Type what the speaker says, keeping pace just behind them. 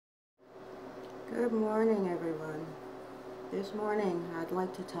Good morning, everyone. This morning I'd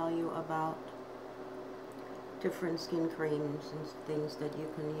like to tell you about different skin creams and things that you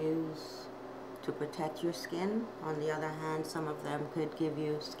can use to protect your skin. On the other hand, some of them could give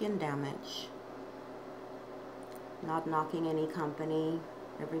you skin damage. Not knocking any company.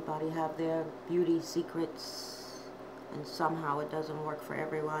 Everybody have their beauty secrets, and somehow it doesn't work for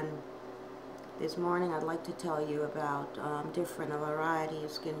everyone. This morning I'd like to tell you about a variety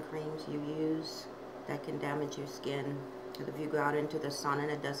of skin creams you use that can damage your skin. Because if you go out into the sun and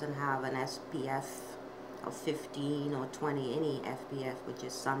it doesn't have an SPF of 15 or 20, any SPF, which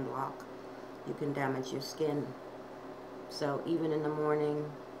is sunblock, you can damage your skin. So even in the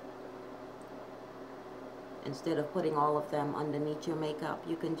morning, instead of putting all of them underneath your makeup,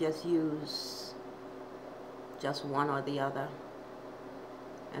 you can just use just one or the other,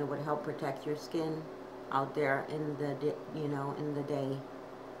 and it would help protect your skin out there in the in the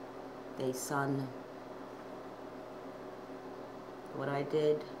day sun. What I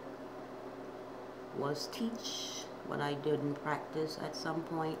did was teach what I did in practice at some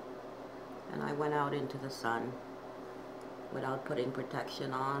point, and I went out into the sun without putting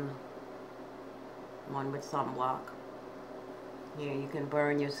protection on, one with sunblock. Here you can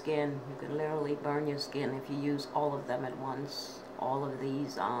burn your skin. You can literally burn your skin if you use all of them at once. All of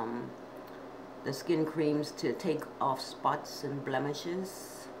these the skin creams to take off spots and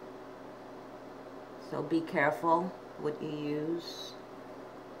blemishes. So be careful what you use,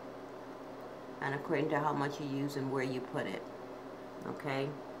 and according to how much you use and where you put it, okay?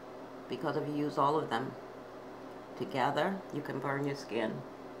 Because if you use all of them together, you can burn your skin.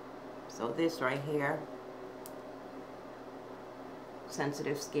 So this right here,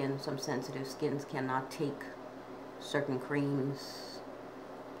 sensitive skin, some sensitive skins cannot take certain creams.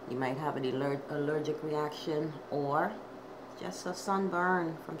 You might have an allergic reaction, or just a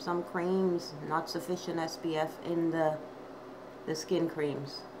sunburn from some creams, not sufficient SPF in the skin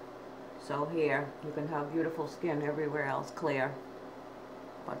creams. So here, you can have beautiful skin everywhere else clear,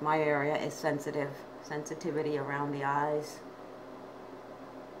 but my area is sensitivity around the eyes.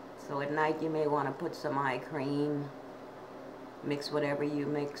 So at night you may want to put some eye cream, mix whatever you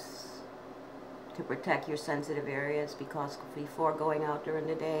mix to protect your sensitive areas, because before going out during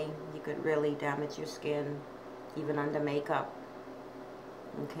the day, you could really damage your skin, even under makeup.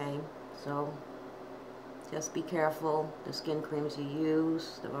 Okay, so just be careful the skin creams you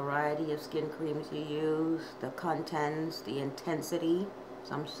use, the variety of skin creams you use, the contents, the intensity.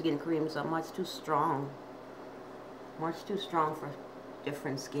 Some skin creams are much too strong for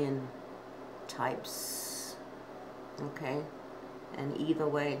different skin types. Okay, and either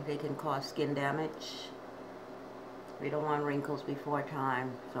way they can cause skin damage. We don't want wrinkles before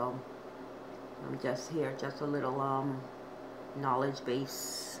time, so I'm just here, just a little knowledge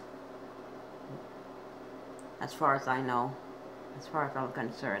base as far as I know, as far as I'm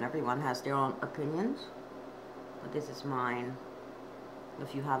concerned. Everyone has their own opinions, but this is mine.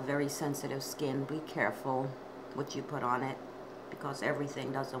 If you have very sensitive skin, be careful what you put on it, because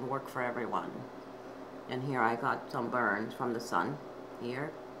everything doesn't work for everyone. And here I got some burns from the sun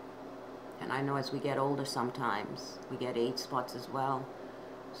here, and I know as we get older sometimes we get age spots as well.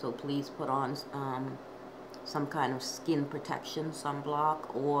 So please put on some kind of skin protection,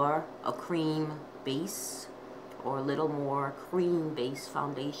 sunblock, or a cream base, or a little more cream base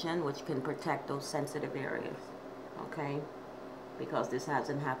foundation, which can protect those sensitive areas. Okay, because this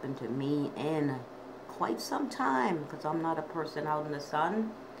hasn't happened to me in quite some time, because I'm not a person out in the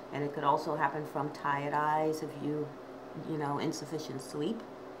sun, and it could also happen from tired eyes if you know, insufficient sleep.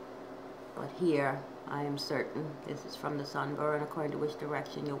 But here I am certain this is from the sunburn, according to which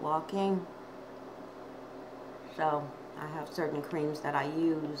direction you're walking. So I have certain creams that I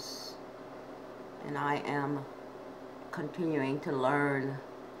use, and I am continuing to learn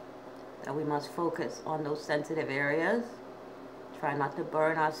that we must focus on those sensitive areas. Try not to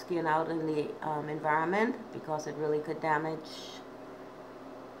burn our skin out in the environment, because it really could damage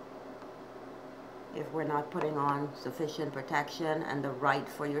if we're not putting on sufficient protection and the right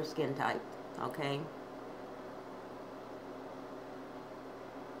for your skin type. Okay,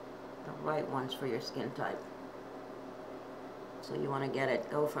 the right ones for your skin type. So you want to get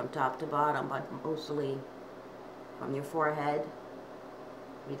it, go from top to bottom, but mostly from your forehead.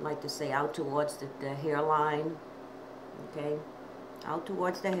 We'd like to say out towards the hairline. Okay, out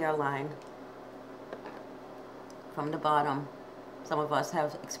towards the hairline, from the bottom. Some of us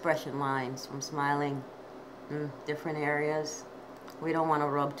have expression lines from smiling, different areas. We don't want to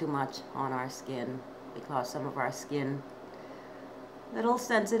rub too much on our skin, because some of our skin a little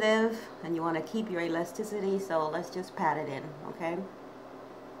sensitive, and you want to keep your elasticity, so let's just pat it in, okay?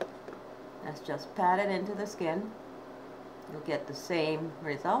 Let's just pat it into the skin. You'll get the same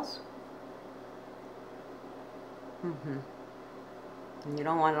results. And you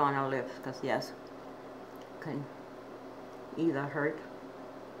don't want it on your lips because yes, it can either hurt.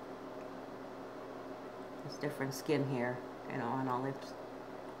 There's different skin here, you know, on our lips.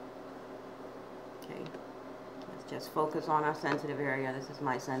 Okay, let's just focus on our sensitive area. This is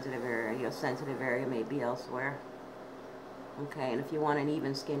my sensitive area. Your sensitive area may be elsewhere. Okay, and if you want an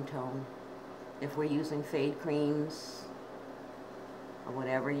even skin tone, if we're using fade creams or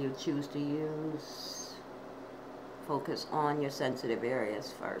whatever you choose to use, focus on your sensitive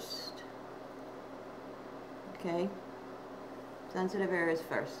areas first. Okay? Sensitive areas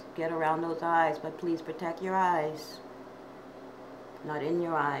first. Get around those eyes, but please protect your eyes. Not in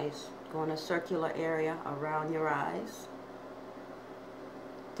your eyes. Go in a circular area around your eyes.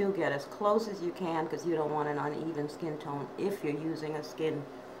 Do get as close as you can because you don't want an uneven skin tone if you're using a skin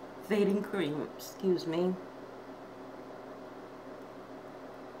fading cream. Excuse me.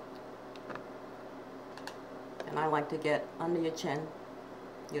 And I like to get under your chin.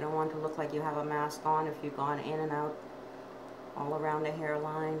 You don't want to look like you have a mask on if you've gone in and out all around the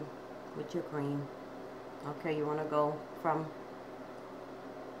hairline with your cream. Okay, you want to go from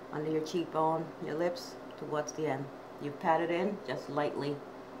under your cheekbone, your lips, towards the end. You pat it in, just lightly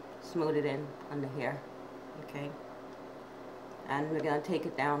smooth it in under here. Okay? And we're going to take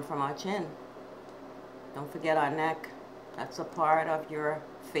it down from our chin. Don't forget our neck. That's a part of your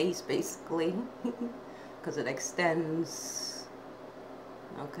face, basically, because it extends.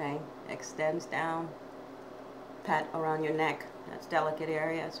 Okay? Extends down. Pat around your neck. That's delicate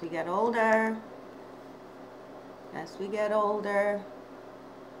area. As we get older,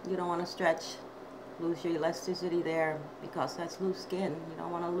 you don't want to stretch, lose your elasticity there because that's loose skin. You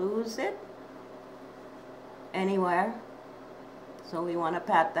don't want to lose it anywhere. So we want to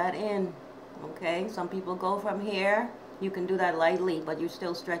pat that in. Okay? Some people go from here. You can do that lightly, but you're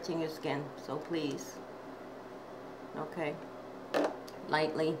still stretching your skin. So please. Okay?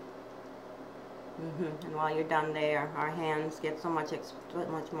 Lightly. And while you're done there, our hands get so much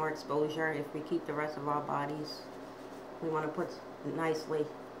more exposure if we keep the rest of our bodies. We want to put nicely.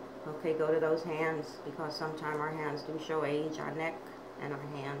 Okay, go to those hands because sometimes our hands do show age, our neck and our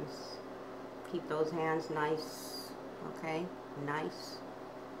hands. Keep those hands nice. Okay, nice.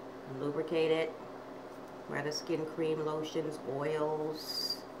 Lubricate it. Wear the skin cream, lotions,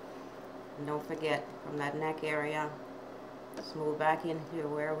 oils. And don't forget, from that neck area, smooth back into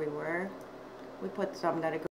where we were. We put some that are